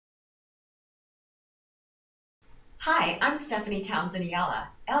Hi, I'm Stephanie Townsend Ayala,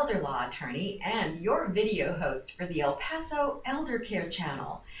 elder law attorney and your video host for the El Paso Elder Care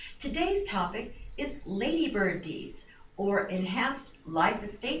channel. Today's topic is Ladybird Deeds, or Enhanced Life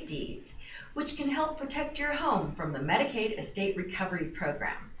Estate Deeds, which can help protect your home from the Medicaid Estate Recovery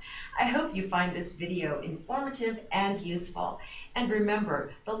Program. I hope you find this video informative and useful. And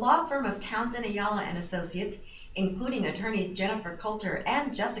remember, the law firm of Townsend Ayala and Associates, including attorneys Jennifer Coulter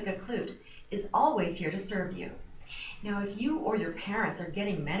and Jessica Clute, is always here to serve you. Now, if you or your parents are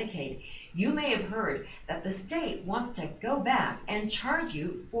getting Medicaid, you may have heard that the state wants to go back and charge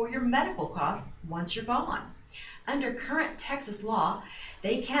you for your medical costs once you're gone. Under current Texas law,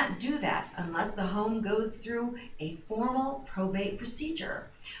 they can't do that unless the home goes through a formal probate procedure.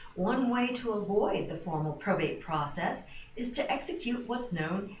 One way to avoid the formal probate process is to execute what's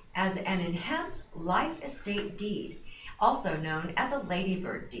known as an Enhanced Life Estate Deed, also known as a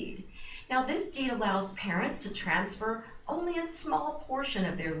Ladybird Deed. Now, this deed allows parents to transfer only a small portion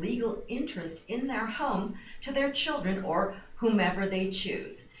of their legal interest in their home to their children or whomever they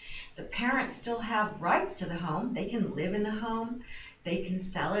choose. The parents still have rights to the home. They can live in the home, they can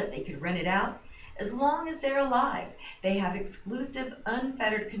sell it, they can rent it out. As long as they're alive, they have exclusive,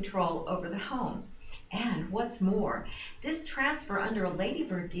 unfettered control over the home. And what's more, this transfer under a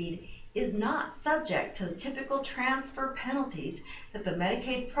Ladybird deed is not subject to the typical transfer penalties that the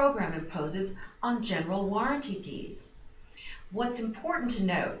Medicaid program imposes on general warranty deeds. What's important to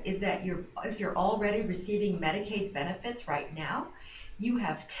note is that if you're already receiving Medicaid benefits right now, you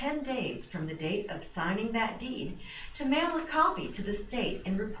have 10 days from the date of signing that deed to mail a copy to the state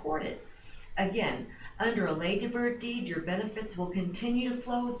and report it. Again, under a Ladybird deed, your benefits will continue to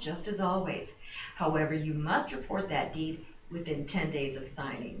flow just as always. However, you must report that deed within 10 days of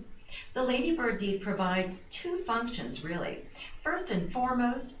signing. The Ladybird deed provides two functions, really. First and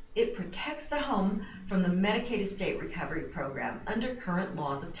foremost, it protects the home from the Medicaid Estate Recovery Program under current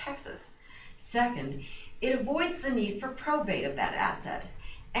laws of Texas. Second, it avoids the need for probate of that asset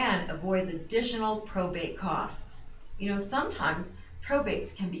and avoids additional probate costs. Sometimes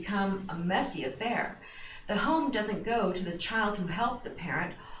probates can become a messy affair. The home doesn't go to the child who helped the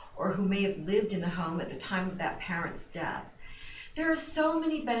parent or who may have lived in the home at the time of that parent's death. There are so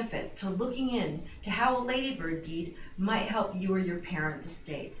many benefits to looking in to how a Ladybird deed might help you or your parents'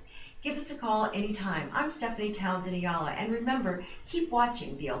 estates. Give us a call anytime. I'm Stephanie Townsend Ayala, and remember, keep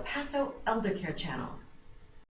watching the El Paso Elder Care channel.